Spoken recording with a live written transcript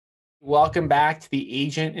Welcome back to the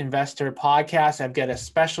Agent Investor Podcast. I've got a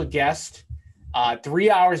special guest, 3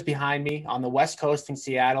 hours behind me on the West Coast in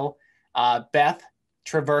Seattle, Beth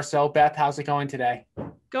Traverso. Beth, how's it going today?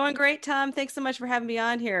 Going great, Tom. Thanks so much for having me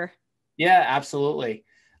on here. Yeah, absolutely.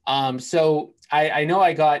 So I know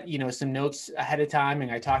I got, some notes ahead of time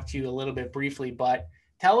and I talked to you a little bit briefly, but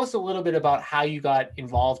tell us a little bit about how you got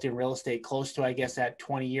involved in real estate close to, I guess, at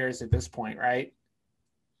 20 years at this point, right?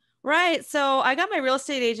 Right. So I got my real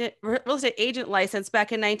estate agent license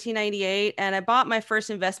back in 1998, and I bought my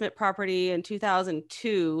first investment property in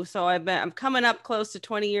 2002. So I'm coming up close to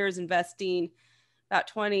 20 years investing, about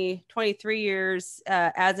 23 years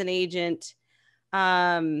as an agent.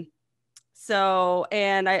 Um,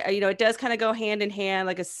 and it does kind of go hand in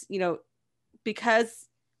hand, because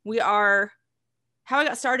we are, how I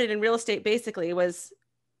got started in real estate basically was,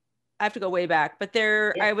 I have to go way back, but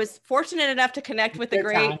Yeah. I was fortunate enough to connect with a Good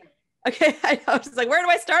great. time. Okay, I was just like, where do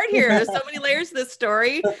I start here? There's so many layers to this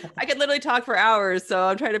story. I could literally talk for hours. So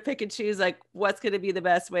I'm trying to pick and choose like what's going to be the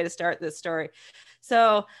best way to start this story.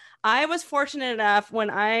 So I was fortunate enough when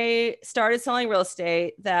I started selling real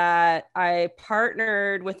estate that I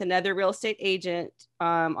partnered with another real estate agent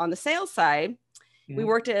on the sales side. We Mhm.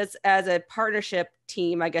 worked as a partnership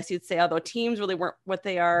team, I guess you'd say, although teams really weren't what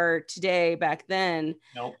they are today back then.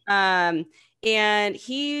 Nope. Um, and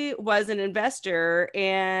he was an investor,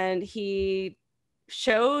 and he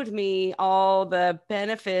showed me all the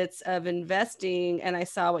benefits of investing, and I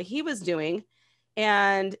saw what he was doing.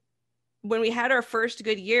 And when we had our first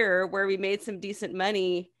good year where we made some decent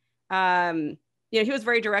money, he was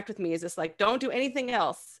very direct with me. Is just like, don't do anything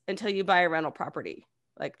else until you buy a rental property.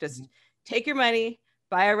 Like, just take your money,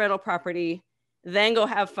 buy a rental property, then go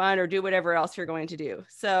have fun or do whatever else you're going to do.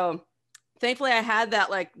 So thankfully I had that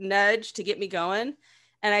like nudge to get me going.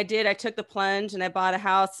 And I did. I took the plunge and I bought a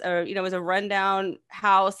house, it was a rundown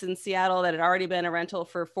house in Seattle that had already been a rental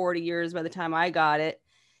for 40 years by the time I got it.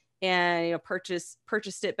 And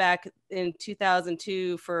purchased it back in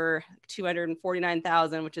 2002 for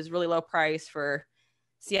 249,000, which is really low price for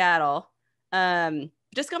Seattle.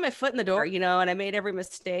 Just got my foot in the door, and I made every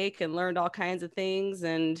mistake and learned all kinds of things.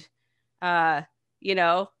 And uh,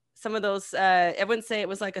 some of those, I wouldn't say it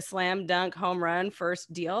was like a slam dunk home run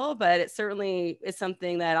first deal, but it certainly is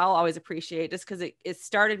something that I'll always appreciate just because it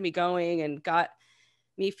started me going and got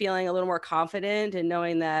me feeling a little more confident and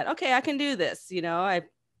knowing that, okay, I can do this. I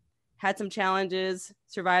had some challenges,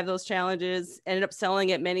 survived those challenges, ended up selling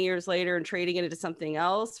it many years later and trading it into something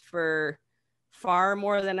else for far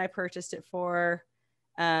more than I purchased it for.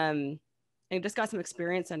 And just got some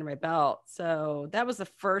experience under my belt. So that was my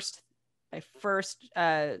first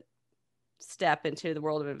step into the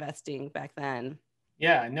world of investing back then.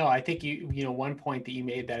 Yeah, no, I think one point that you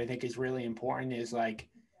made that I think is really important is like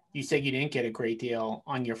you said you didn't get a great deal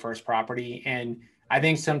on your first property. And I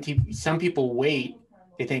think some people wait.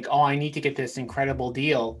 They think, oh, I need to get this incredible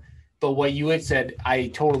deal. But what you had said, I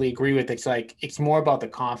totally agree with. It's like it's more about the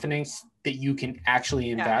confidence that you can actually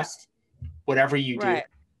Yeah. invest whatever you do. Right.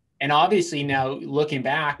 And obviously now looking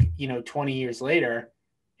back, 20 years later,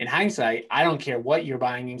 in hindsight, I don't care what you're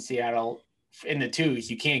buying in Seattle in the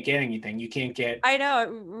twos, you can't get anything. You can't get. I know.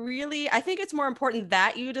 Really, I think it's more important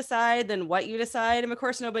that you decide than what you decide. And of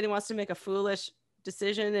course, nobody wants to make a foolish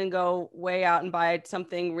decision and go way out and buy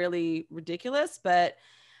something really ridiculous. But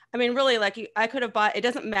I mean, really, like I could have bought, it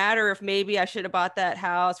doesn't matter if maybe I should have bought that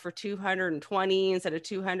house for 220 instead of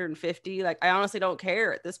 250. Like, I honestly don't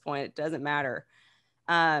care at this point. It doesn't matter.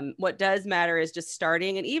 What does matter is just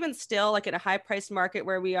starting. And even still, like in a high priced market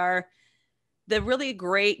where we are, the really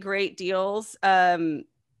great deals. I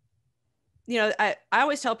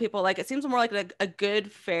always tell people, like, it seems more like a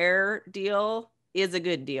good, fair deal is a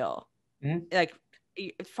good deal. Mhm. Like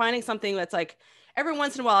finding something that's like, every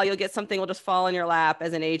once in a while, you'll get something will just fall in your lap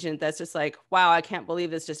as an agent. That's just like, wow, I can't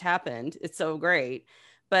believe this just happened. It's so great.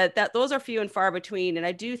 But those are few and far between. And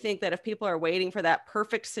I do think that if people are waiting for that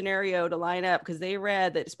perfect scenario to line up because they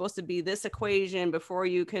read that it's supposed to be this equation before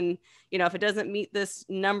you can, if it doesn't meet this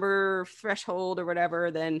number threshold or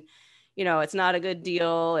whatever, then it's not a good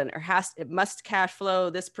deal, and it must cash flow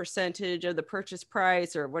this percentage of the purchase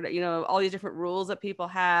price or what, all these different rules that people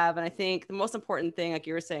have. And I think the most important thing, like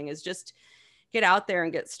you were saying, is just get out there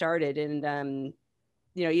and get started. And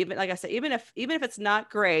even like I said, even if it's not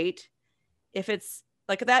great, if it's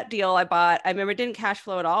like that deal I bought, I remember it didn't cash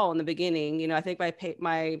flow at all in the beginning. I think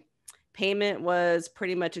my payment was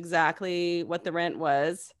pretty much exactly what the rent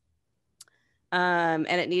was. And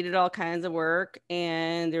it needed all kinds of work,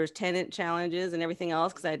 and there was tenant challenges and everything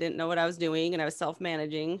else because I didn't know what I was doing and I was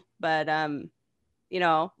self-managing. But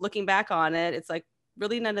looking back on it, it's like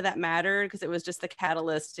really none of that mattered because it was just the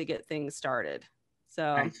catalyst to get things started.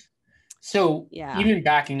 So, Nice. So yeah. even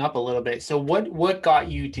backing up a little bit, so what got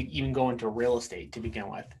you to even go into real estate to begin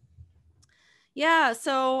with? Yeah,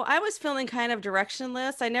 so I was feeling kind of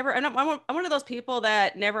directionless. I'm one of those people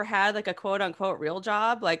that never had like a quote unquote real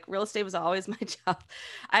job. Like real estate was always my job.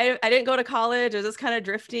 I didn't go to college. I was just kind of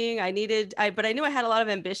drifting. But I knew I had a lot of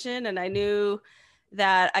ambition and I knew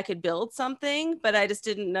that I could build something, but I just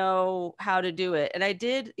didn't know how to do it. And I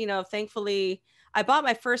did, thankfully, I bought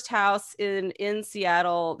my first house in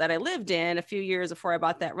Seattle that I lived in a few years before I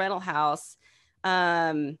bought that rental house.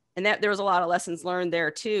 And that there was a lot of lessons learned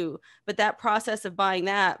there too. But that process of buying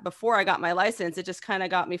that before I got my license, it just kind of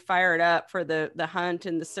got me fired up for the hunt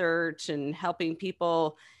and the search and helping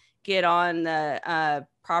people get on the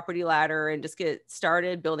property ladder and just get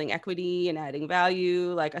started building equity and adding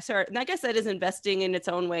value. And I guess that is investing in its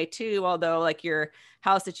own way too. Although like your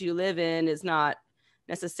house that you live in is not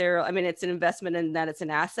necessarily, I mean, it's an investment in that it's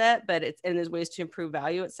an asset, but and there's ways to improve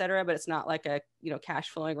value, et cetera, but it's not like a, cash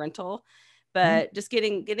flowing rental. But just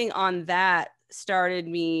getting on that started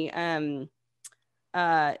me on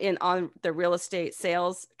the real estate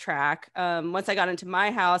sales track. Once I got into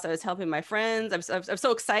my house, I was helping my friends. I was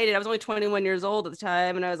so excited. I was only 21 years old at the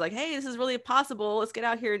time, and I was like, "Hey, this is really possible. Let's get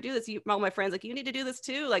out here and do this." All my friends like, "You need to do this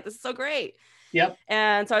too. Like, this is so great." Yep.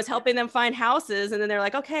 And so I was helping them find houses, and then they're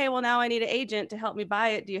like, "Okay, well now I need an agent to help me buy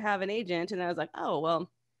it. Do you have an agent?" And I was like, "Oh,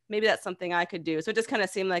 well, maybe that's something I could do." So it just kind of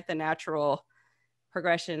seemed like the natural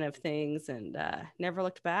progression of things, and never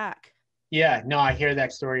looked back. Yeah, no, I hear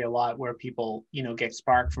that story a lot where people, get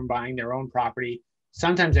sparked from buying their own property.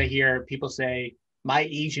 Sometimes I hear people say, my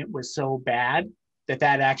agent was so bad that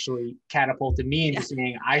actually catapulted me into Yeah.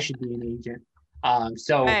 saying I should be an agent.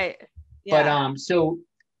 So, Right. but Yeah.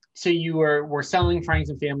 so you were selling friends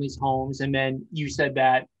and family's homes, and then you said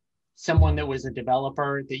that someone that was a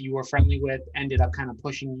developer that you were friendly with ended up kind of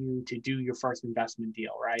pushing you to do your first investment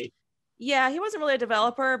deal, right? Yeah, he wasn't really a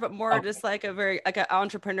developer, but more Okay. just like an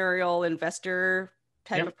entrepreneurial investor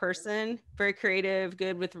type Yep. of person. Very creative,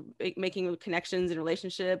 good with making connections and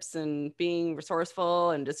relationships and being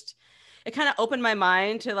resourceful, and just it kind of opened my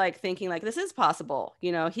mind to like thinking like this is possible.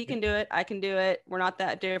 He can do it, I can do it. We're not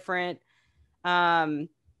that different. Um,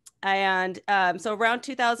 so around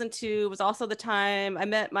 2002 was also the time I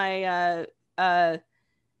met my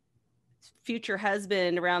future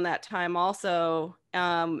husband around that time also.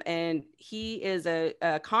 And he is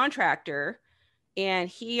a contractor, and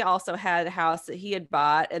he also had a house that he had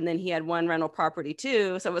bought, and then he had one rental property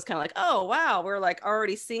too. So it was kind of like, oh wow, we're like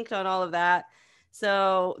already synced on all of that.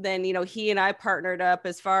 So then, he and I partnered up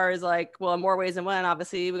as far as like, well, in more ways than one.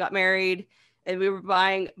 Obviously, we got married, and we were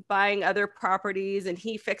buying other properties, and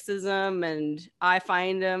he fixes them and I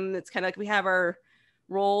find them. It's kind of like we have our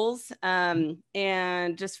roles,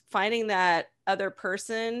 and just finding that other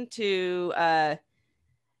person to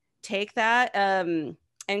take that and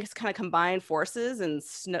just kind of combine forces, and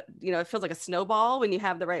it feels like a snowball when you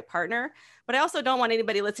have the right partner. But I also don't want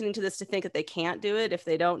anybody listening to this to think that they can't do it if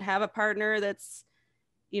they don't have a partner that's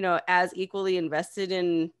as equally invested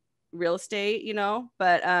in real estate.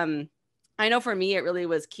 But I know for me it really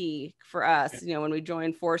was key for us. When we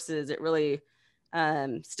joined forces, it really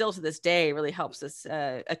still to this day really helps us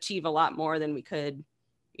achieve a lot more than we could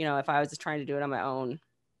if I was just trying to do it on my own.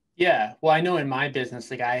 Yeah, well, I know in my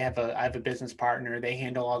business, like I have a business partner. They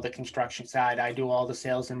handle all the construction side. I do all the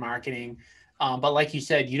sales and marketing. But like you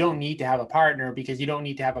said, you don't need to have a partner because you don't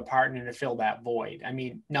need to have a partner to fill that void. I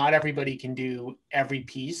mean, not everybody can do every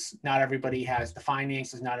piece. Not everybody has the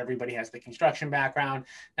finances. Not everybody has the construction background.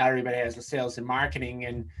 Not everybody has the sales and marketing.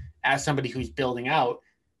 And as somebody who's building out,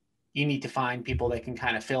 you need to find people that can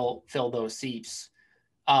kind of fill those seats.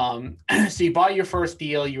 So you bought your first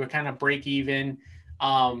deal. You were kind of break even.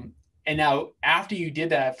 And now after you did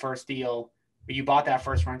that first deal, or you bought that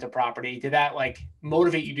first rental property, did that like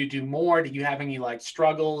motivate you to do more? Did you have any like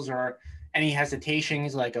struggles or any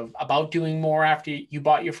hesitations like about doing more after you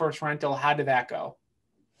bought your first rental? How did that go?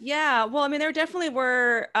 Yeah, well, I mean, there definitely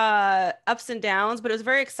were ups and downs, but it was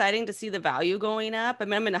very exciting to see the value going up. I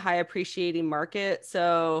mean, I'm in a high appreciating market,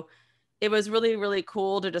 so it was really, really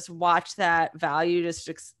cool to just watch that value just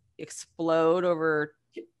explode over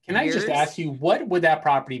Can I just ask years. you, what would that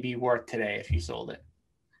property be worth today if you sold it?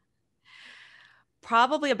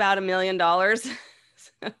 Probably about $1 million.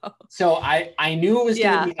 So I knew it was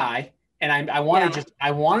going to Yeah, be high, and yeah,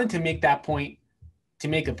 I wanted to make that point to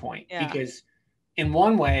make a point yeah. because in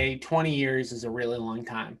one way, 20 years is a really long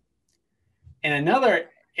time. In another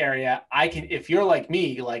area, if you're like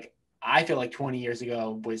me, like I feel like 20 years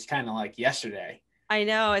ago was kind of like yesterday. I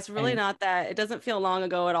know it's really And not that, it doesn't feel long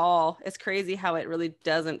ago at all. It's crazy how it really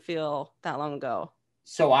doesn't feel that long ago.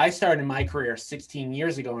 so I started my career 16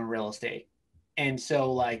 years ago in real estate. And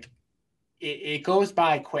so like it goes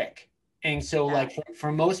by quick. And so Yeah. like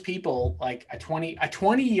for most people, like a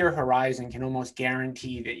 20-year horizon can almost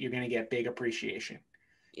guarantee that you're going to get big appreciation.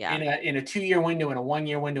 Yeah. In a 2-year window, in a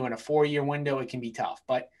 1-year window, in a 4-year window, it can be tough.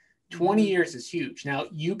 But 20 Mhm. years is huge. Now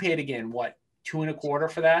you paid again, what, two and a quarter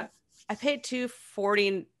for that? I paid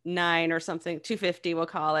 249 or something, 250 we'll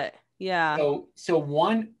call it. Yeah. So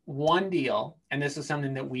one deal, and this is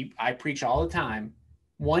something that I preach all the time.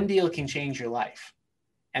 One deal can change your life,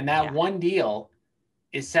 and that Yeah. one deal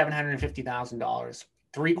is $750,000,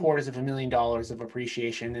 $750,000 of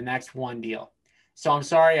appreciation, and that's one deal. So I'm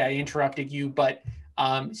sorry I interrupted you, but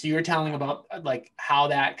so you were telling about like how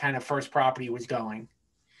that kind of first property was going.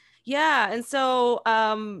 Yeah. And so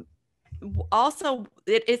also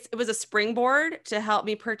it was a springboard to help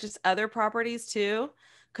me purchase other properties too.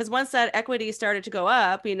 Because once that equity started to go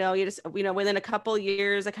up, you just, within a couple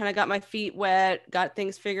years, I kind of got my feet wet, got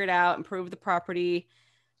things figured out, improved the property,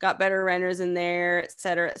 got better renters in there, et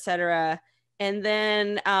cetera, et cetera. And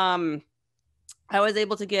then I was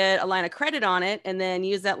able to get a line of credit on it and then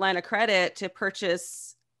use that line of credit to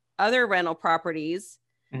purchase other rental properties.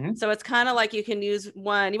 Mm-hmm. So it's kind of like you can use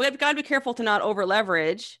one. You've got to be careful to not over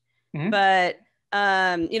leverage, Mm-hmm. but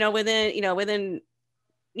within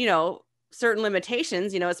certain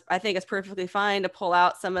limitations, I think it's perfectly fine to pull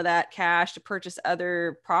out some of that cash to purchase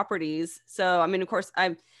other properties. So I mean, of course,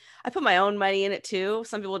 I put my own money in it too.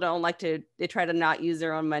 Some people don't like to, they try to not use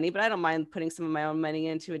their own money, but I don't mind putting some of my own money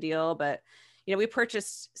into a deal. But we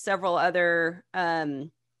purchased several other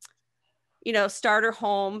starter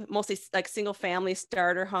home, mostly like single family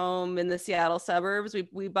starter home in the Seattle suburbs.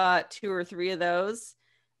 We bought 2 or 3 of those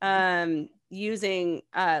using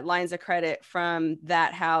lines of credit from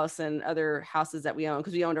that house and other houses that we own,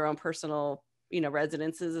 because we owned our own personal,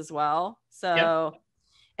 residences as well. Yep. So,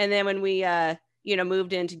 and then when we,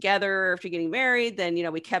 moved in together after getting married, then,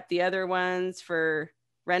 we kept the other ones for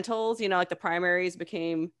rentals, like the primaries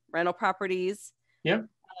became rental properties. Yep.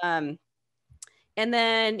 Um, and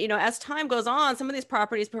then, as time goes on, some of these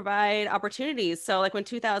properties provide opportunities. So like when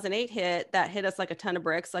 2008 hit, that hit us like a ton of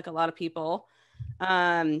bricks, like a lot of people.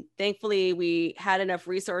 Thankfully, we had enough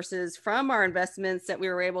resources from our investments that we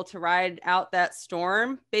were able to ride out that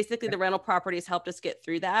storm. Basically, the rental properties helped us get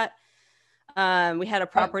through that. We had a Tell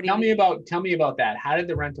property. me about that. How did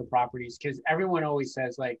the rental properties? Because everyone always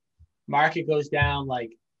says like market goes down,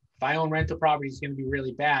 like if I own rental properties, it's going to be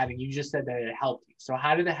really bad, and you just said that it helped you. So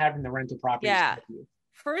how did having the rental properties Yeah. help you?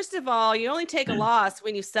 First of all, you only take a loss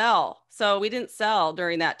when you sell. So we didn't sell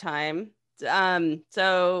during that time.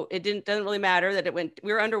 So it doesn't really matter that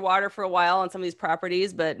we were underwater for a while on some of these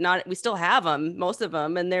properties, but we still have them, most of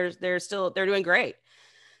them, and they're doing great.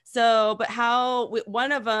 So, but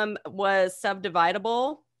one of them was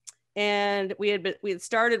subdividable, and we had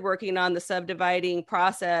started working on the subdividing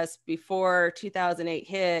process before 2008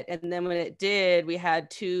 hit. And then when it did, we had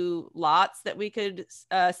 2 lots that we could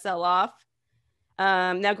sell off.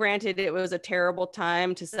 Now, granted, it was a terrible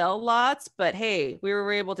time to sell lots, but hey, we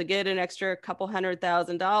were able to get an extra couple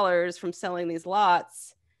 $100,000 from selling these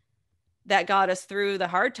lots that got us through the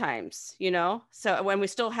hard times, So when we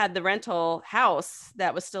still had the rental house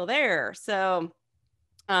that was still there. So,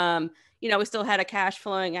 we still had a cash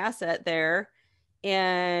flowing asset there.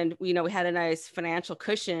 And, we had a nice financial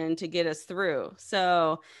cushion to get us through.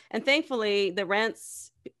 So, and thankfully,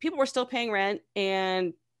 people were still paying rent,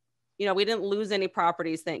 and we didn't lose any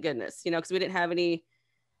properties, thank goodness, because we didn't have any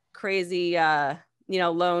crazy,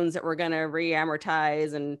 loans that were going to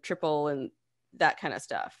re-amortize and triple and that kind of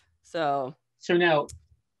stuff. So now,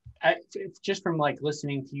 it's just from like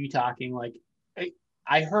listening to you talking, like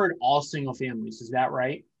I heard all single families. Is that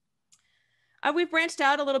right? we've branched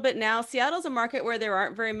out a little bit now. Seattle's a market where there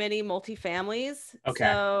aren't very many multifamilies. Okay.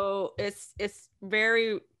 So it's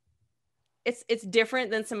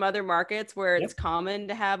different than some other markets where Yep. it's common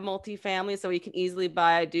to have multifamily. So you can easily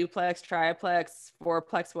buy a duplex, triplex,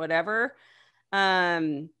 fourplex, whatever.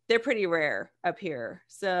 They're pretty rare up here.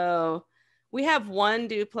 So we have one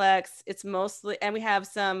duplex. It's mostly, and we have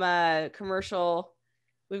some commercial.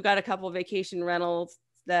 We've got a couple of vacation rentals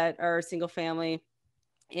that are single family,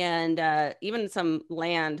 and even some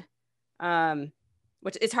land,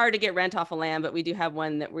 which it's hard to get rent off of land, but we do have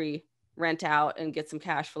one that we rent out and get some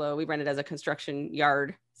cash flow. We rent it as a construction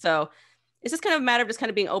yard. So it's just kind of a matter of just kind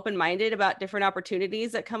of being open-minded about different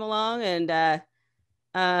opportunities that come along. And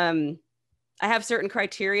I have certain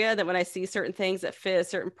criteria that when I see certain things that fit a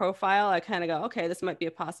certain profile, I kind of go, okay, this might be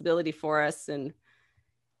a possibility for us. And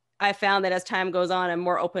I found that as time goes on, I'm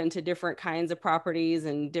more open to different kinds of properties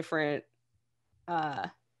and different, uh,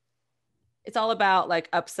 it's all about like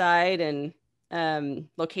upside and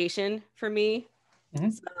location for me.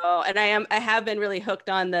 Mhm. So, and I have been really hooked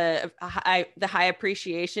on the high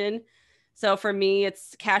appreciation. So for me,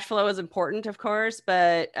 it's cash flow is important, of course,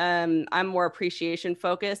 but I'm more appreciation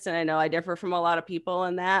focused, and I know I differ from a lot of people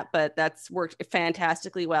in that, but that's worked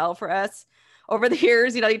fantastically well for us over the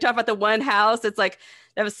years. You know, you talk about the one house, it's like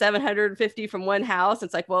that was 750 from one house.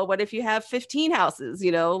 It's like, well, what if you have 15 houses?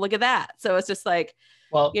 You know, look at that. So it's just like,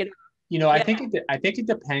 Well, you know, I yeah, think I think it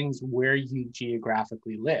depends where you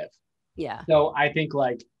geographically live. yeah, So I think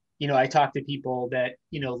like, I talk to people that,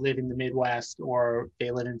 live in the Midwest, or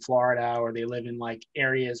they live in Florida, or they live in like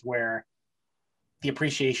areas where the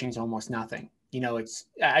appreciation is almost nothing.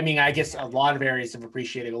 I mean, I guess a lot of areas have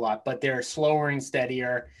appreciated a lot, but they're slower and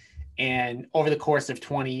steadier. And over the course of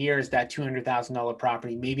 20 years, that $200,000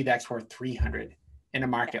 property, maybe that's worth 300 in a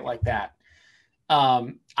market like that.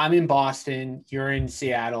 I'm in Boston, you're in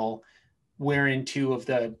Seattle. We're in two of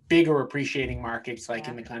the bigger appreciating markets like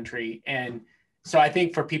in the country. And so I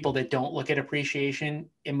think for people that don't look at appreciation,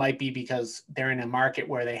 it might be because they're in a market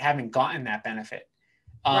where they haven't gotten that benefit.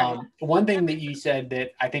 right, One thing that you said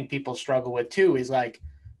that I think people struggle with too is like,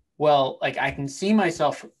 well, like I can see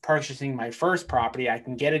myself purchasing my first property. I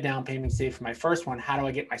can get a down payment saved for my first one. How do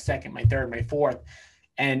I get my second, my third, my fourth?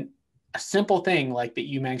 And a simple thing like that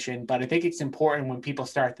you mentioned, but I think it's important when people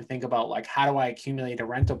start to think about like, how do I accumulate a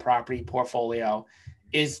rental property portfolio,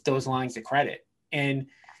 is those lines of credit. And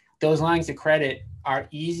those lines of credit are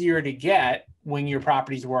easier to get when your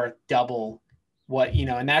property's worth double what,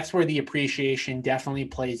 and that's where the appreciation definitely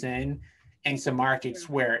plays in some markets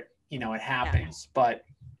where, it yeah. happens. But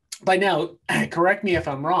now, correct me if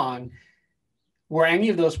I'm wrong, were any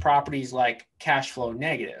of those properties like cash flow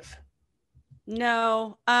negative?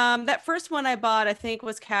 No, that first one I bought, I think,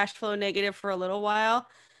 was cash flow negative for a little while.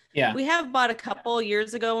 Yeah. We have bought a couple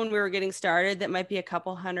years ago when we were getting started that might be a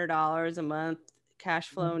couple $100 a month cash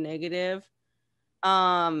flow negative.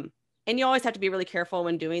 And you always have to be really careful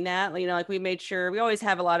when doing that. You know, like we made sure we always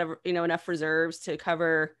have a lot of, enough reserves to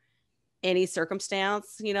cover any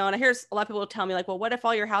circumstance, and I hear a lot of people tell me like, well, what if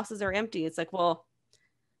all your houses are empty? It's like, well,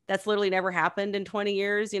 that's literally never happened in 20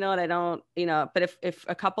 years, and I don't, but if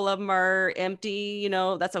a couple of them are empty,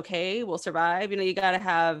 that's okay. We'll survive. You got to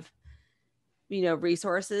have,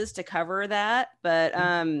 resources to cover that. But,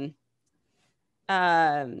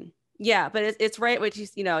 yeah, but it's right. Which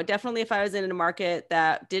is, definitely if I was in a market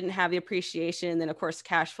that didn't have the appreciation, then of course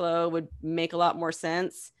cash flow would make a lot more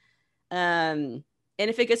sense. And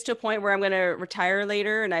if it gets to a point where I'm going to retire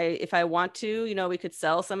later, and if I want to, we could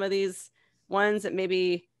sell some of these ones that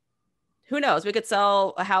maybe, who knows, we could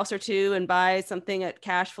sell a house or two and buy something that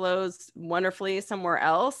cash flows wonderfully somewhere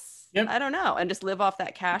else. Yep. I don't know. And just live off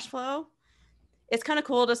that cash flow. It's kind of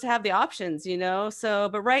cool just to have the options, So,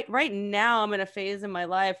 but right now I'm in a phase in my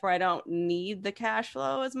life where I don't need the cash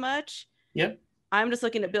flow as much. Yep. I'm just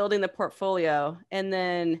looking at building the portfolio, and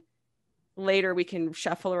then later we can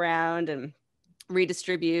shuffle around and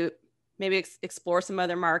redistribute, maybe explore some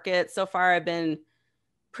other markets. So far, I've been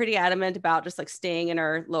pretty adamant about just like staying in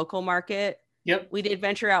our local market. Yep. We did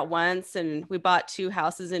venture out once, and we bought 2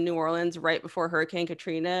 houses in New Orleans right before Hurricane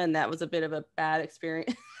Katrina, and that was a bit of a bad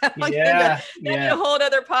experience. Yeah. That'd be a whole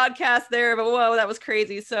other podcast there, but whoa, that was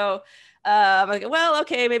crazy. So I'm like, well,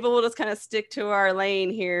 okay, maybe we'll just kind of stick to our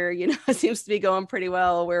lane here. It seems to be going pretty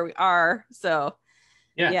well where we are. So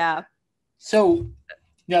yeah. So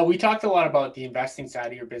now we talked a lot about the investing side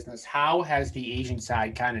of your business. How has the agent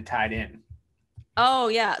side kind of tied in? Oh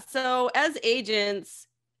yeah. So as agents,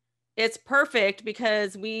 it's perfect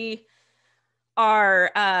because we are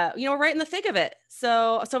right in the thick of it.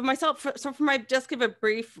 So for my, just give a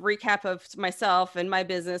brief recap of myself and my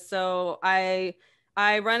business. So I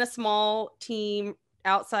run a small team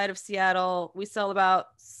outside of Seattle. We sell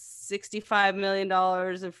about $65 million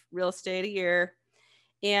of real estate a year.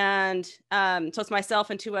 And so it's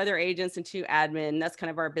myself and 2 other agents and 2 admin. That's kind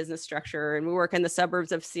of our business structure. And we work in the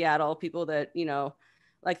suburbs of Seattle, people that,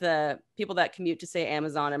 like the people that commute to say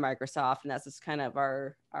Amazon and Microsoft. And that's just kind of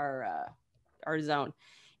our zone.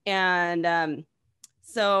 And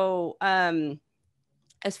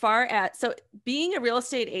as far as, so being a real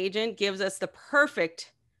estate agent gives us the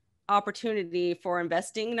perfect opportunity for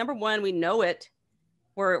investing. Number one, we know it.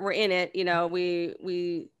 We're in it,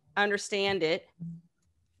 we understand it.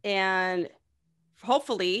 And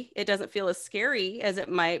hopefully it doesn't feel as scary as it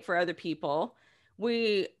might for other people.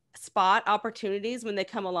 We spot opportunities when they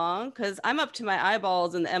come along, because I'm up to my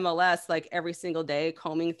eyeballs in the MLS like every single day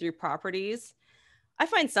combing through properties. I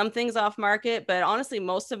find some things off market, but honestly,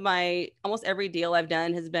 almost every deal I've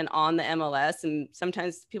done has been on the MLS. And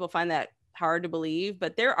sometimes people find that hard to believe,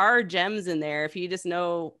 but there are gems in there if you just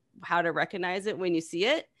know how to recognize it when you see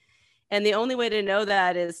it. And the only way to know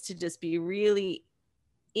that is to just be really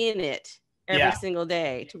in it every Yeah. single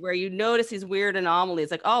day, to where you notice these weird anomalies,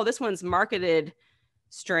 like, oh, this one's marketed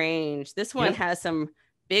strange. This one Yep. has some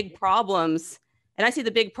big problems. And I see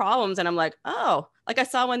the big problems and I'm like, oh, like I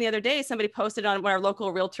saw one the other day, somebody posted on one of our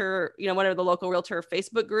local realtor, one of the local realtor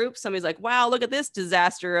Facebook groups. Somebody's like, wow, look at this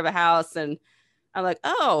disaster of a house. And I'm like,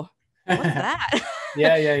 oh, what's that?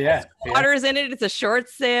 Yeah, yeah, yeah. Squatters in it. It's a short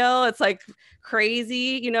sale. It's like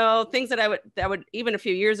crazy, things that I would even a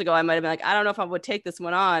few years ago, I might have been like, I don't know if I would take this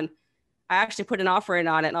one on. I actually put an offer in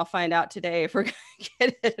on it, and I'll find out today if we're going to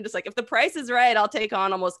get it. Just like, if the price is right, I'll take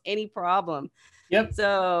on almost any problem. Yep.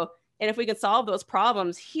 So, and if we can solve those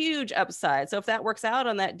problems, huge upside. So if that works out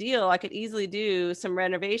on that deal, I could easily do some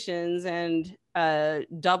renovations and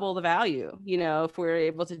double the value. If we're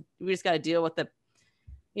able to, we just got to deal with the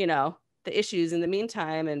issues in the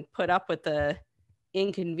meantime and put up with the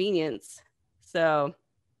inconvenience. So,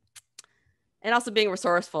 and also being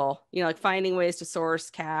resourceful, like finding ways to source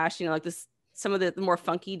cash, like this, some of the more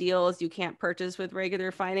funky deals you can't purchase with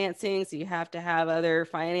regular financing. So you have to have other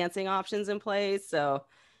financing options in place. So,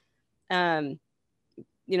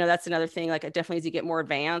 that's another thing. Like, definitely as you get more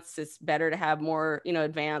advanced, it's better to have more,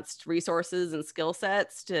 advanced resources and skill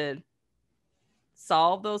sets to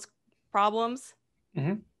solve those problems.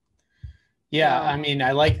 Mm-hmm. Yeah, So, I mean,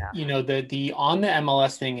 I like, the on the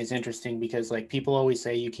MLS thing is interesting because like people always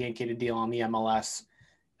say you can't get a deal on the MLS.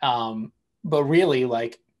 But really,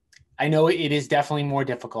 like, I know it is definitely more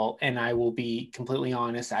difficult, and I will be completely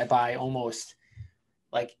honest. I buy almost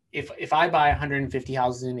like if I buy 150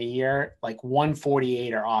 houses in a year, like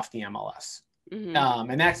 148 are off the MLS.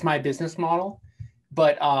 And that's my business model.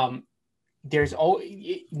 But there's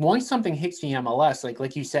always, once something hits the MLS,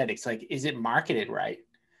 like you said, it's like, is it marketed right?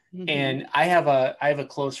 And I have a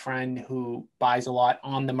close friend who buys a lot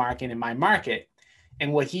on the market in my market.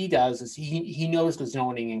 And what he does is he knows the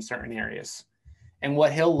zoning in certain areas. And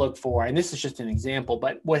what he'll look for, and this is just an example,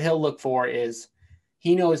 but what he'll look for is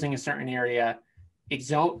he knows in a certain area, it's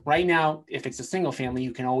zone right now, if it's a single family,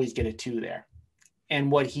 you can always get a 2 there. And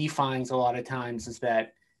what he finds a lot of times is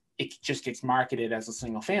that it just gets marketed as a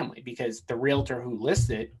single family because the realtor who lists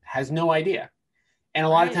it has no idea. And a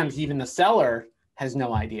lot of times even the seller has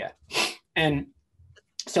no idea. And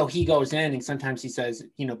so he goes in and sometimes he says,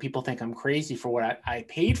 people think I'm crazy for what I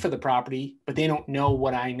paid for the property, but they don't know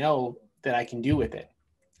what I know that I can do with it.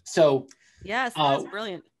 So yes, that's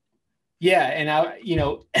brilliant. Yeah. And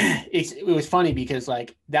it was funny because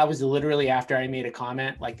like, that was literally after I made a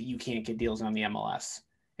comment, like that you can't get deals on the MLS.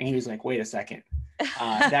 And he was like, wait a second.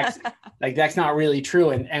 That's not really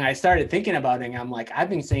true. And I started thinking about it and I'm like,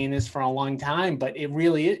 I've been saying this for a long time, but it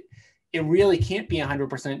really can't be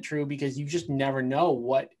 100% true because you just never know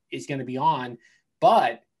what is going to be on.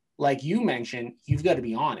 But like you mentioned, you've got to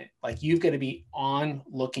be on it. Like you've got to be on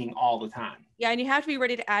looking all the time. Yeah. And you have to be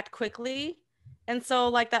ready to act quickly. And so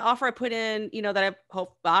like that offer I put in, that I don't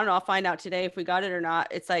know, I'll find out today if we got it or not.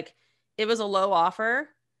 It's like, it was a low offer,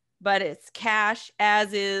 but it's cash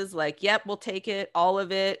as is, like, yep, we'll take it, all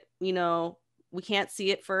of it. We can't see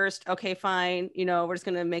it first. Okay, fine. We're just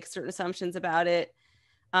going to make certain assumptions about it.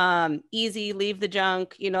 Easy, leave the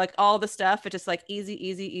junk, like all the stuff. It's just like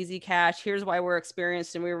easy cash. Here's why we're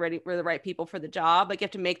experienced and we're ready. We're the right people for the job. Like you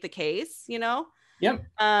have to make the case, Yep.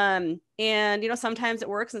 And sometimes it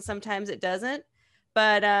works and sometimes it doesn't.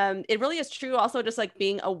 But it really is true also, just like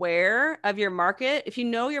being aware of your market. If you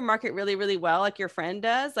know your market really, really well, like your friend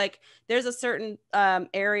does, like there's a certain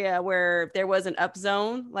area where there was an up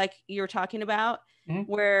zone, like you were talking about,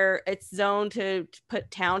 where it's zoned to put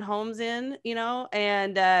townhomes in,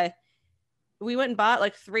 and we went and bought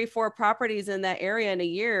like 3-4 properties in that area in a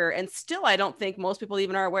year. And still, I don't think most people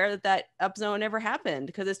even are aware that up zone ever happened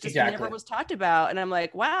because it's just never was talked about. And I'm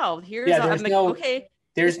like, wow, okay.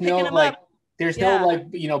 There's no like, there's no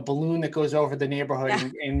like, balloon that goes over the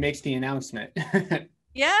neighborhood and makes the announcement.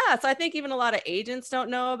 Yeah. So I think even a lot of agents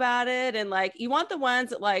don't know about it. And like, you want the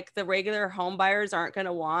ones that like the regular home buyers aren't going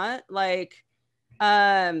to want. Like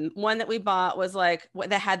one that we bought was like,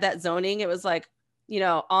 that had that zoning. It was like,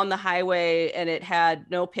 on the highway and it had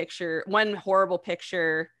no picture, one horrible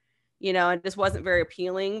picture, it just wasn't very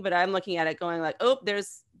appealing. But I'm looking at it going like, oh,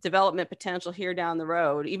 there's development potential here down the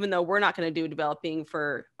road, even though we're not going to do developing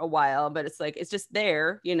for a while, but it's like, it's just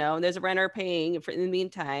there, and there's a renter paying for in the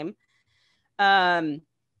meantime.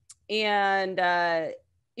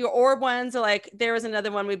 Your orb ones are like, there was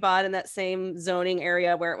another one we bought in that same zoning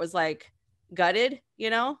area where it was like, gutted, you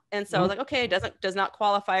know? And so I was like, okay, does not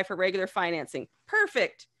qualify for regular financing.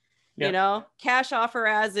 Perfect. Yeah. You know, cash offer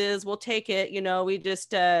as is, we'll take it. You know, we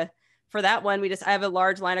just, for that one, I have a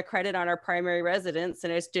large line of credit on our primary residence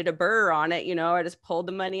and I just did a burr on it. You know, I just pulled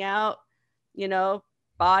the money out, you know,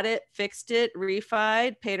 bought it, fixed it,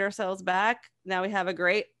 refied, paid ourselves back. Now we have a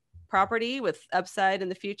great property with upside in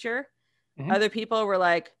the future. Mm-hmm. Other people were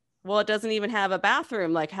like, well, it doesn't even have a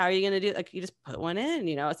bathroom. Like, how are you going to do? Like, you just put one in,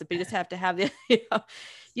 you know, it's you just have to have the, you know,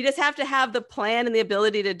 you just have to have the plan and the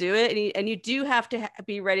ability to do it. And you do have to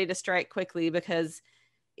be ready to strike quickly, because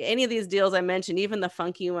any of these deals I mentioned, even the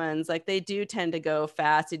funky ones, like they do tend to go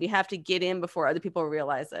fast and you have to get in before other people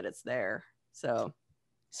realize that it's there. So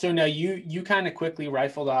now you kind of quickly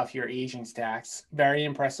rifled off your aging stacks, very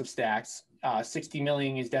impressive stacks. 60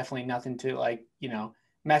 million is definitely nothing to, like, you know,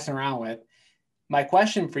 mess around with. My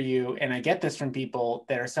question for you, and I get this from people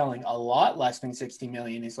that are selling a lot less than 60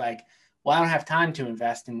 million, is like, well, I don't have time to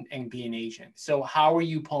invest and be an agent. So how are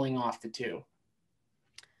you pulling off the two?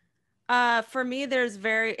 for me, there's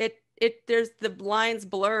there's the lines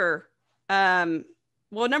blur.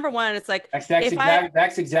 Well, number one, it's like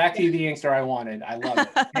That's exactly the answer I wanted. I love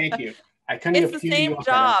it. Thank you. I couldn't it's have the queued you same up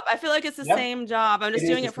better. job. I feel like it's the same job. I'm just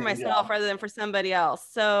doing it for myself rather than for somebody else.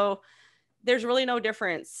 So there's really no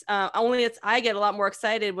difference. Only I get a lot more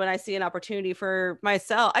excited when I see an opportunity for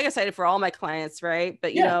myself. I get excited for all my clients, right?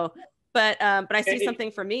 But you know, but I see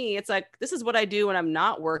something for me. It's like, this is what I do when I'm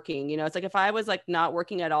not working. You know, it's like if I was like not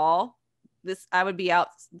working at all, I would be out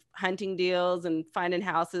hunting deals and finding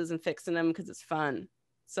houses and fixing them because it's fun.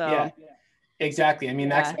 So yeah. Exactly. I mean,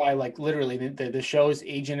 that's why, like, literally the show's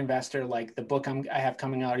Agent Investor, like the book I have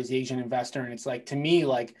coming out is Agent Investor. And it's like, to me,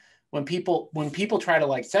 like when people try to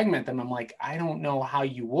like segment them, I'm like, I don't know how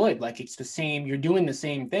you would. Like, it's the same, you're doing the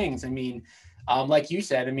same things. I mean, like you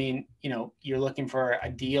said, I mean, you know, you're looking for a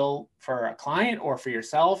deal for a client or for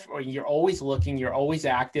yourself, or you're always looking, you're always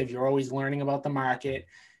active, you're always learning about the market,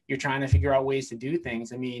 you're trying to figure out ways to do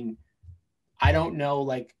things. I mean, I don't know,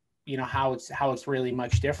 like, you know, how it's really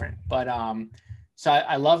much different, but so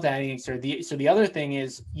I love that answer. So the other thing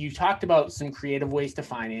is, you talked about some creative ways to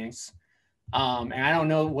finance, and I don't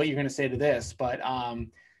know what you're going to say to this, but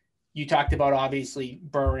you talked about obviously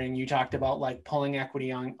burring, you talked about like pulling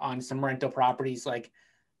equity on some rental properties. Like,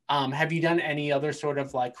 have you done any other sort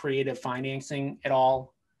of like creative financing at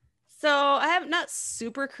all? So I have not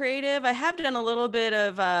super creative. I have done a little bit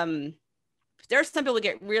of there's some people that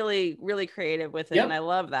get really, really creative with it. And I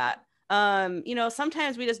love that. You know,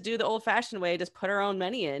 sometimes we just do the old fashioned way, just put our own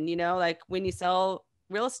money in, you know, like when you sell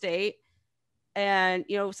real estate, and,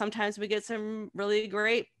 you know, sometimes we get some really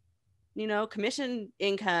great, you know, commission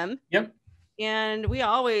income. And we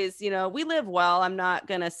always, you know, we live well. I'm not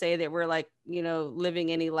going to say that we're like, you know, living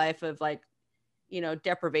any life of like, you know,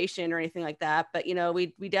 deprivation or anything like that. But, you know,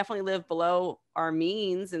 we definitely live below our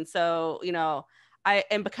means. And so, you know,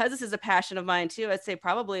 and because this is a passion of mine too, I'd say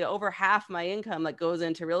probably over half my income like goes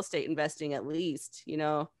into real estate investing at least, you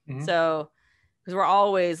know. So because we're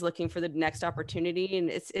always looking for the next opportunity. And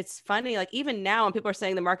it's funny, like even now when people are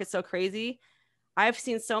saying the market's so crazy, I've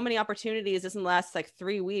seen so many opportunities just in the last like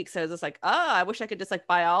 3 weeks. I was just like, oh, I wish I could just like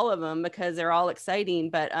buy all of them because they're all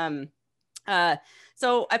exciting. But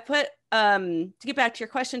so I put to get back to your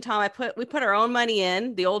question, Tom, we put our own money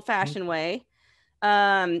in the old fashioned way.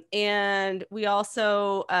 And we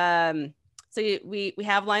also, so we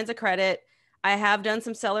have lines of credit. I have done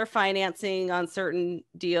some seller financing on certain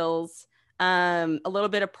deals, a little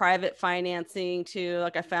bit of private financing too.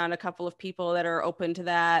 Like I found a couple of people that are open to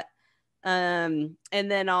that. And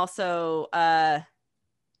then also,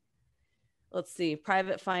 let's see,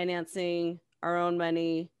 private financing, our own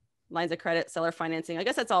money, lines of credit, seller financing. I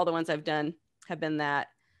guess that's all the ones I've done have been that.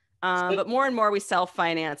 But more and more we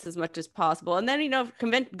self-finance as much as possible. And then, you know,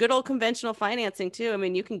 good old conventional financing too. I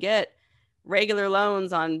mean, you can get regular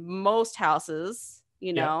loans on most houses,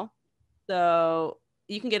 you know, so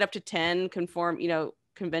you can get up to 10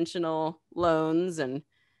 conventional loans. And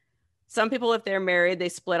some people, if they're married, they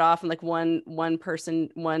split off and like one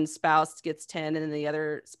spouse gets 10 and then the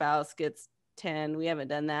other spouse gets 10. We haven't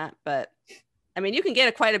done that, but I mean, you can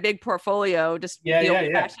get quite a big portfolio, just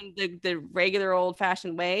the regular old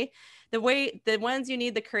fashioned way. The ones you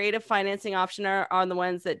need the creative financing option are on the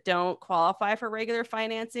ones that don't qualify for regular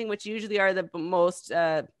financing, which usually are the most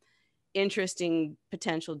interesting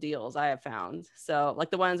potential deals I have found. So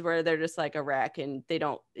like the ones where they're just like a wreck and they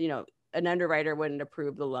don't, you know, an underwriter wouldn't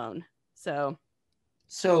approve the loan. So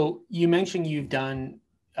you mentioned you've done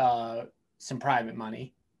some private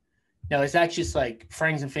money. Now, is that just like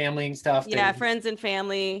friends and family and stuff? Yeah, friends and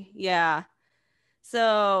family. Yeah.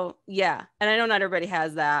 So yeah, and I know not everybody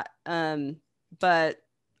has that, but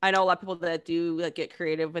I know a lot of people that do like get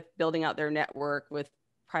creative with building out their network with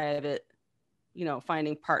private,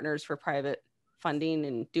 finding partners for private funding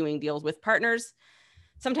and doing deals with partners.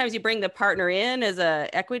 Sometimes you bring the partner in as a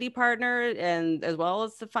equity partner and as well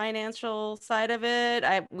as the financial side of it.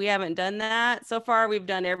 We haven't done that so far. We've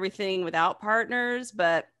done everything without partners,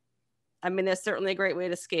 but I mean, that's certainly a great way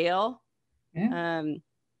to scale. Yeah. Um,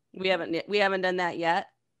 we haven't done that yet,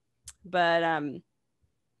 but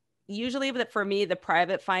usually for me, the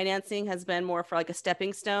private financing has been more for like a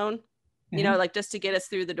stepping stone, Hmm. like just to get us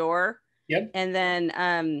through the door. Yep. And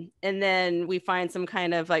then we find some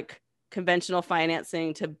kind of like conventional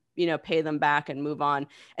financing to, pay them back and move on.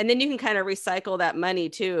 And then you can kind of recycle that money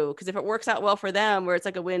too. Because if it works out well for them, where it's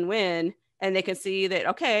like a win-win, and they can see that,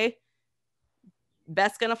 okay,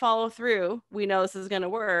 Beth's going to follow through. We know this is going to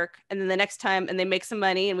work. And then the next time, and they make some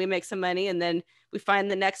money and we make some money. And then we find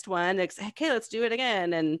the next one. It's, okay, let's do it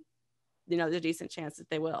again. And, there's a decent chance that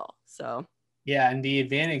they will. So, Yeah, and the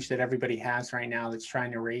advantage that everybody has right now that's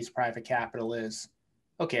trying to raise private capital is,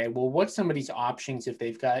 okay, well, what's somebody's options if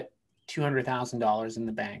they've got $200,000 in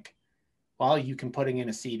the bank? Well, you can put it in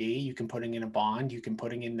a CD, you can put it in a bond, you can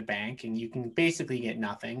put it in the bank, and you can basically get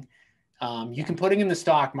nothing. You can put it in the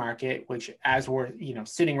stock market, which, as we're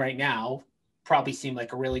sitting right now, probably seemed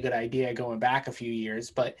like a really good idea going back a few years,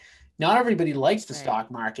 but not everybody likes the right.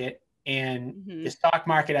 stock market, and Mm-hmm. the stock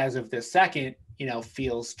market as of this second,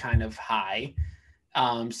 feels kind of high.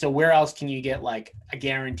 So where else can you get like a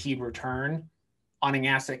guaranteed return on an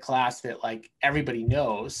asset class that like everybody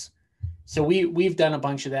knows? So we've done a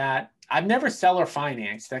bunch of that. I've never seller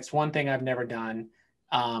financed. That's one thing I've never done.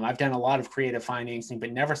 I've done a lot of creative financing,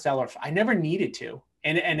 but never seller. I never needed to.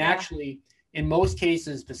 And Yeah. actually, in most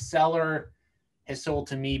cases, the seller has sold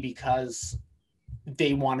to me because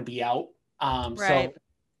they want to be out. Right. So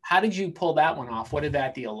how did you pull that one off? What did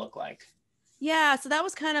that deal look like? Yeah, so that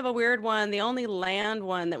was kind of a weird one. The only land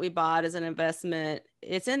one that we bought as an investment,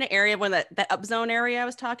 it's in the area when that upzone area I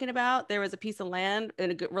was talking about. There was a piece of land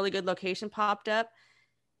in a really good location popped up,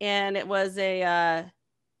 and it was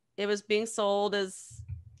being sold as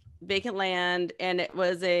vacant land, and it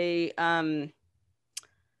was a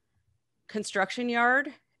construction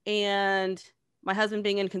yard. And my husband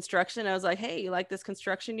being in construction, I was like, "Hey, you like this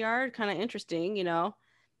construction yard? Kind of interesting."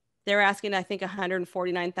 They're asking, I think,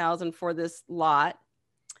 149,000 for this lot.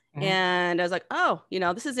 Mm-hmm. And I was like, oh,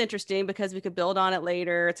 this is interesting because we could build on it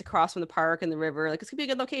later. It's across from the park and the river. Like, this could be a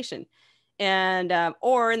good location. And,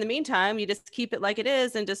 or in the meantime, you just keep it like it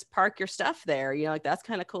is and just park your stuff there. Like that's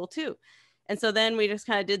kind of cool too. And so then we just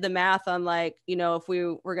kind of did the math on like, if we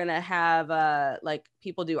were going to have like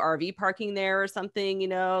people do RV parking there or something,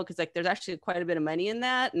 because like there's actually quite a bit of money in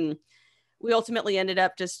that. And we ultimately ended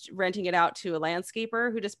up just renting it out to a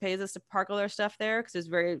landscaper who just pays us to park all our stuff there because there's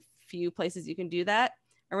very few places you can do that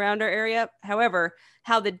around our area. However,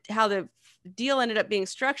 how the deal ended up being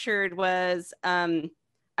structured was I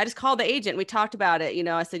just called the agent. We talked about it.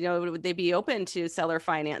 I said, would they be open to seller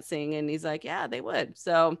financing? And he's like, yeah, they would.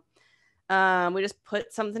 So we just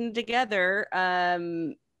put something together.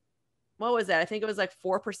 What was that? I think it was like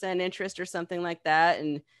 4% interest or something like that.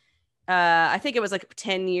 And I think it was like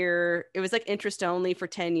 10-year, it was like interest only for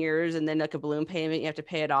 10 years and then like a balloon payment, you have to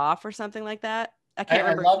pay it off or something like that. I can't I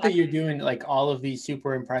remember love that exactly. you're doing like all of these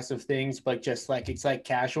super impressive things, but just like it's like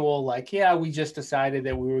casual, like, yeah, we just decided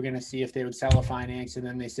that we were going to see if they would sell a finance. And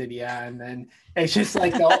then they said, yeah. And then it's just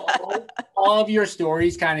like all of your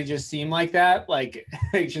stories kind of just seem like that. Like,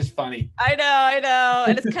 it's just funny. I know.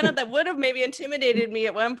 And it's kind of that would have maybe intimidated me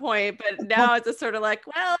at one point, but now it's just sort of like,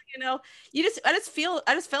 well, I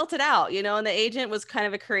just felt it out, and the agent was kind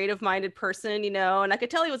of a creative minded person, and I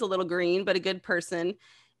could tell he was a little green, but a good person.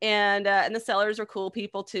 And the sellers were cool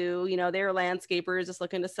people too. They were landscapers just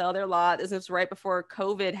looking to sell their lot. This was right before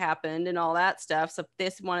COVID happened and all that stuff. So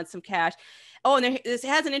this wanted some cash. Oh, and this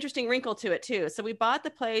has an interesting wrinkle to it too. So we bought the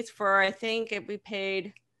place for, I think we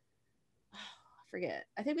paid, forget.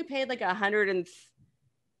 I think we paid like I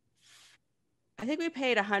think we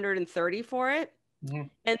paid 130 for it. Mhm.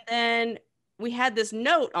 And then we had this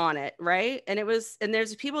note on it, right? And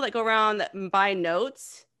there's people that go around that buy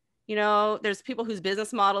notes. There's people whose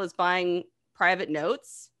business model is buying private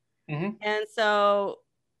notes. Mhm. And so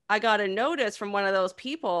I got a notice from one of those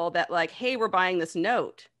people that like, hey, we're buying this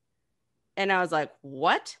note. And I was like,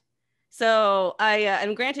 what? So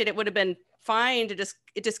and granted, it would have been fine to just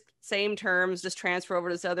same terms, just transfer over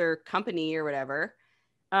to this other company or whatever.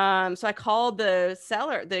 So I called the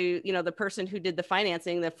seller, the person who did the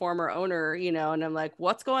financing, the former owner, and I'm like,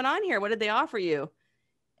 what's going on here? What did they offer you?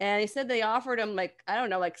 And he said they offered him like, I don't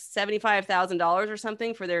know, like $75,000 or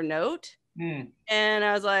something for their note. Mm. And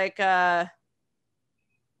I was like,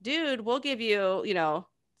 dude, we'll give you,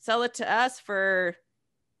 sell it to us for,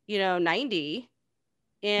 90.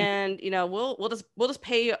 And we'll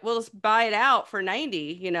just buy it out for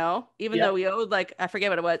 90, even Yeah. though we owed, like, I forget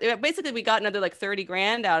what it was. Basically we got another like 30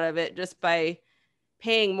 grand out of it just by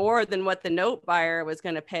paying more than what the note buyer was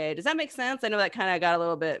going to pay. Does that make sense? I know that kind of got a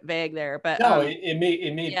little bit vague there, but No, it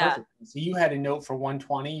made yeah. perfect sense. So you had a note for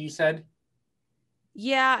 120, you said?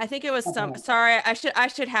 Yeah, I think it was some, Okay. sorry, I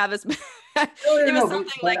should have this. No, no, It was no,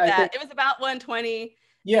 something but like I that. think, It was about 120.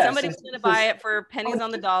 yeah. Somebody So, was going to so buy it for pennies somebody,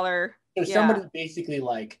 on the dollar. so Yeah. somebody basically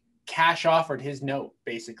like cash offered his note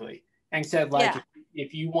basically and said like, Yeah.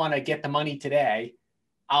 if you want to get the money today,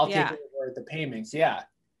 I'll take Yeah. over the payments. Yeah.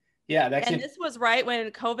 Yeah. That's And it. this was right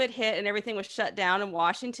when COVID hit and everything was shut down in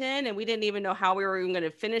Washington, and we didn't even know how we were even going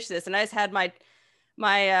to finish this. And I just had my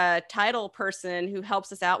title person who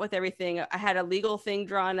helps us out with everything. I had a legal thing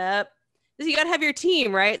drawn up. You got to have your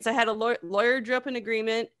team, right? So I had a lawyer drew up an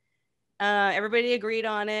agreement. Everybody agreed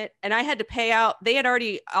on it, and I had to pay out. They had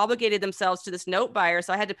already obligated themselves to this note buyer,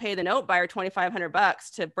 so I had to pay the note buyer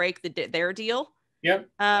 $2,500 to break their deal. Yep.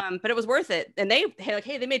 But it was worth it. And they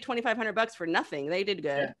they made $2,500 for nothing. They did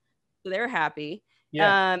good. Yeah. So they're happy.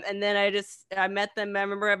 Yeah. And then I met them. I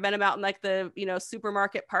remember I met them out in like the,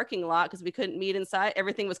 supermarket parking lot because we couldn't meet inside.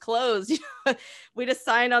 Everything was closed. We just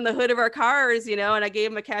signed on the hood of our cars, and I gave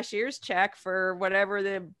them a cashier's check for whatever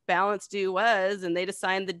the balance due was. And they just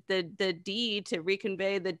signed the deed to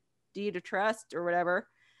reconvey the deed of trust or whatever.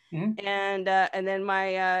 Mm-hmm. And then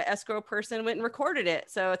my escrow person went and recorded it.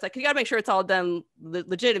 So it's like, you got to make sure it's all done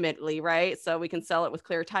legitimately, right? So we can sell it with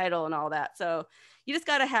clear title and all that. So you just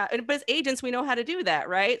got to have, but as agents, we know how to do that,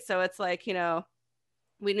 right? So it's like,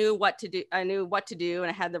 we knew what to do. I knew what to do,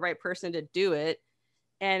 and I had the right person to do it.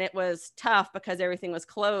 And it was tough because everything was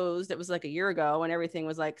closed. It was like a year ago and everything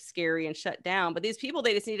was like scary and shut down. But these people,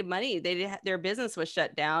 they just needed money. Their business was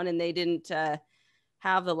shut down, and they didn't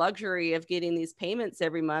have the luxury of getting these payments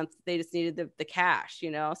every month. They just needed the cash,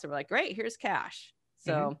 So we're like, great, here's cash.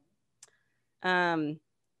 So, and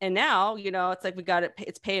now, it's like we got it.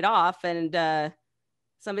 It's paid off, and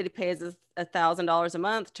somebody pays us $1,000 a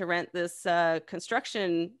month to rent this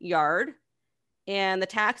construction yard, and the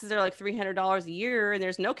taxes are like $300 a year, and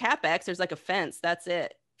there's no capex. There's like a fence. That's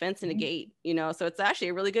it. Fence and a gate, So it's actually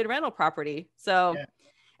a really good rental property. So, Yeah.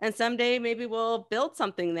 and someday maybe we'll build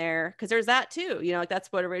something there, because there's that too. Like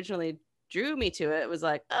that's what originally drew me to it. It was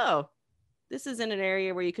like, oh, this is in an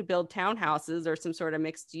area where you could build townhouses or some sort of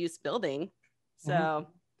mixed use building. So,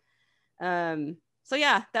 so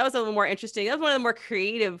yeah, that was a little more interesting. That was one of the more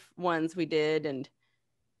creative ones we did, and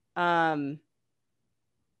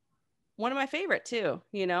one of my favorite too.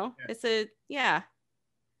 It's Yeah.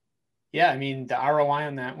 I mean, the ROI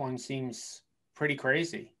on that one seems pretty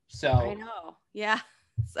crazy. So I know. Yeah.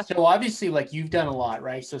 So obviously, like you've done a lot,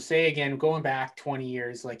 right? So say again, going back 20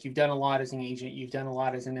 years, like you've done a lot as an agent, you've done a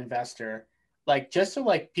lot as an investor, like just so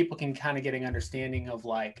like people can kind of get an understanding of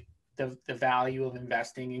like the value of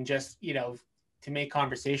investing and just, to make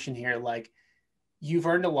conversation here, like you've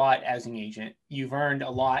earned a lot as an agent, you've earned a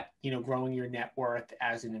lot, growing your net worth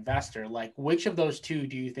as an investor. Like which of those two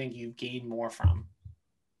do you think you've gained more from?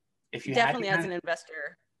 If you definitely had to as an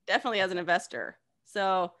investor, definitely as an investor.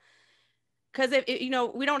 So, because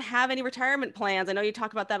we don't have any retirement plans. I know you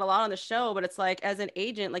talk about that a lot on the show, but it's like as an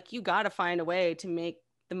agent, like you got to find a way to make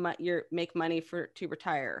make money to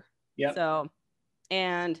retire. Yep. So,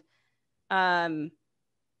 and otherwise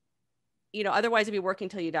you'd be working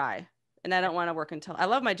till you die, and I don't want to work until I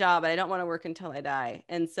love my job, but I don't want to work until I die.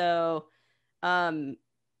 And so,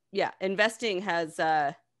 yeah, investing has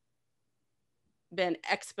been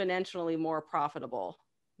exponentially more profitable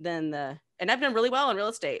than and I've done really well in real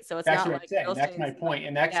estate. So it's That's not what like I'm saying. real That's my estate's point.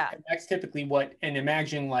 And that's typically what, and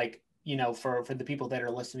imagine like, for the people that are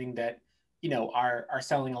listening that, are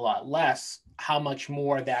selling a lot less, how much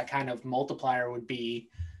more that kind of multiplier would be.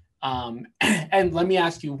 And let me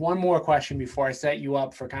ask you one more question before I set you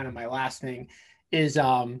up for kind of my last thing is,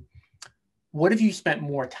 what have you spent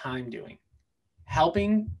more time doing?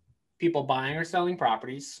 Helping people buying or selling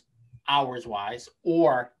properties, hours wise,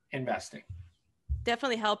 or investing?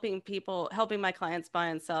 Definitely helping my clients buy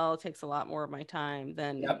and sell takes a lot more of my time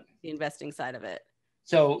than the investing side of it.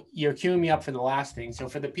 So you're queuing me up for the last thing. So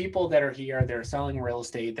for the people that are here, they're selling real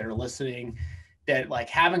estate, that are listening, that like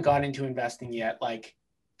haven't got into investing yet, like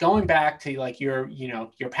going back to like your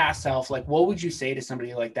past self, like what would you say to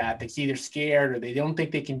somebody like that that's either scared or they don't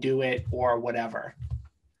think they can do it or whatever?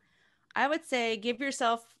 I would say give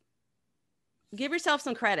yourself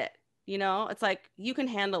some credit. You know, it's like, you can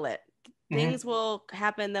handle it. Mm-hmm. Things will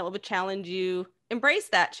happen that will challenge you. Embrace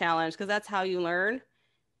that challenge, because that's how you learn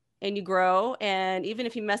and you grow. And even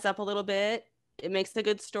if you mess up a little bit, it makes a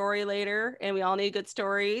good story later. And we all need good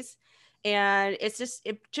stories. And it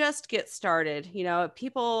just gets started. You know,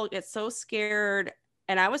 people get so scared.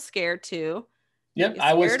 And I was scared too. Yep, Get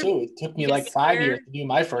I was scared. too. It took You me get like 5 years scared. to do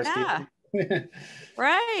my first deal. Yeah.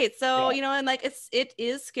 Right. So, Yeah. you know, and like it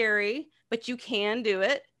is scary, but you can do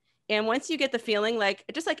it. And once you get the feeling, like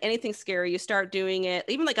just like anything scary, you start doing it,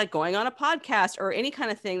 even like going on a podcast or any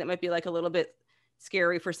kind of thing that might be like a little bit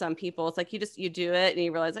scary for some people. It's like you do it and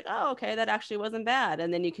you realize like, oh, okay, that actually wasn't bad.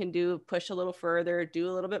 And then you can push a little further, do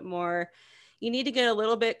a little bit more. You need to get a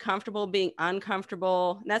little bit comfortable being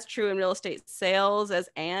uncomfortable. And that's true in real estate sales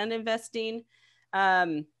and investing.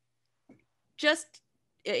 Um, just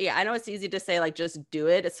yeah, I know it's easy to say like just do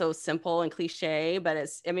it. It's so simple and cliche, but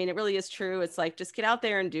I mean, it really is true. It's like just get out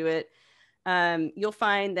there and do it. You'll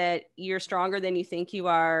find that you're stronger than you think you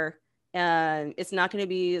are. It's not going to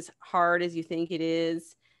be as hard as you think it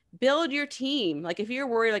is. Build your team. Like if you're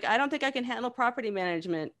worried, like I don't think I can handle property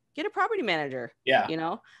management, get a property manager. Yeah. You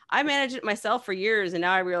know, I managed it myself for years, and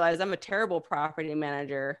now I realize I'm a terrible property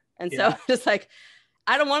manager. And so Yeah. just like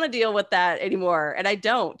I don't want to deal with that anymore. And I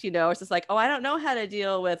don't, you know, it's just like, oh, I don't know how to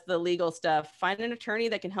deal with the legal stuff. Find an attorney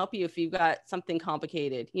that can help you if you've got something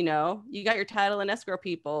complicated. You know, you got your title and escrow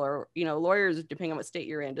people, or, you know, lawyers, depending on what state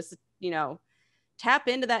you're in. Just, you know, tap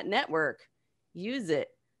into that network, use it.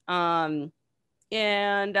 And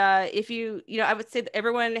if you know, I would say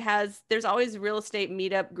that there's always real estate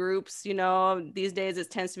meetup groups. You know, these days it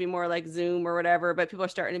tends to be more like Zoom or whatever, but people are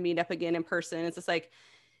starting to meet up again in person. It's just like,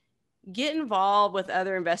 get involved with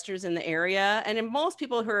other investors in the area. And most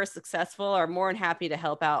people who are successful are more than happy to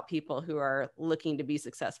help out people who are looking to be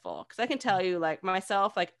successful. Because I can tell you, like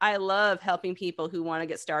myself, like I love helping people who want to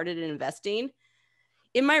get started in investing.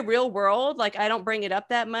 In my real world, like I don't bring it up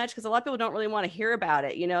that much because a lot of people don't really want to hear about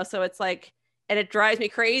it, you know? So it's like, and it drives me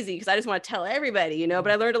crazy because I just want to tell everybody, you know,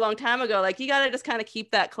 but I learned a long time ago, like you got to just kind of keep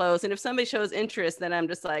that close. And if somebody shows interest, then I'm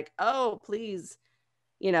just like, oh, please,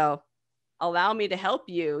 you know, allow me to help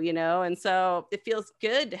you, you know? And so it feels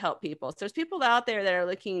good to help people. So there's people out there that are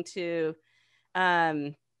looking to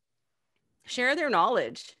um, share their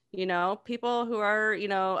knowledge, you know, people who are, you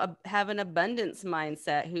know, have an abundance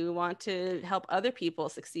mindset, who want to help other people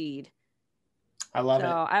succeed. I love So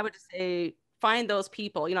it. I would just say, find those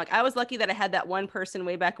people, you know, like I was lucky that I had that one person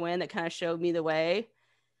way back when that kind of showed me the way.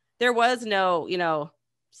 There was no, you know,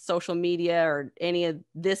 social media or any of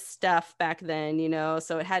this stuff back then, you know,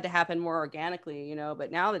 so it had to happen more organically, you know, but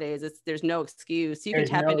nowadays there's no excuse. You can There's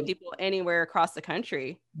tap no, into people anywhere across the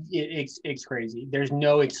country. it's crazy. There's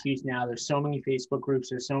no excuse now. There's so many Facebook groups.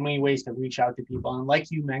 There's so many ways to reach out to people. And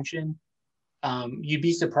like you mentioned, you'd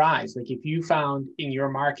be surprised. Like if you found in your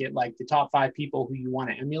market, like the top 5 people who you want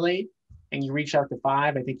to emulate and you reach out to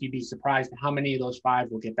 5, I think you'd be surprised at how many of those 5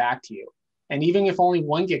 will get back to you. And even if only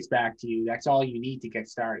one gets back to you, that's all you need to get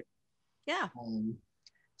started. Yeah.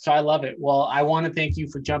 So I love it. Well, I want to thank you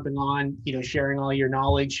for jumping on, you know, sharing all your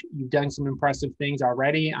knowledge. You've done some impressive things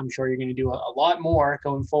already. I'm sure you're going to do a lot more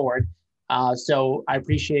going forward. So I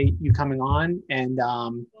appreciate you coming on. And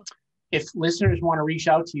if listeners want to reach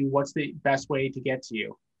out to you, what's the best way to get to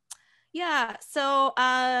you? Yeah. So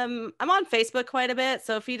I'm on Facebook quite a bit.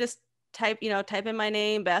 So if you just type in my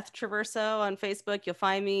name, Beth Traverso on Facebook, you'll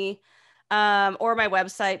find me. Or my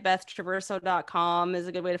website, bethtraverso.com is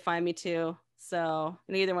a good way to find me too. So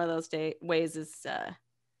in either one of those ways is a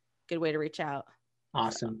good way to reach out.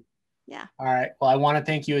 Awesome. So, yeah. All right. Well, I want to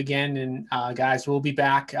thank you again. And guys, we'll be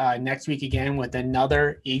back next week again with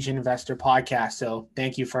another Asian Investor podcast. So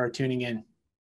thank you for tuning in.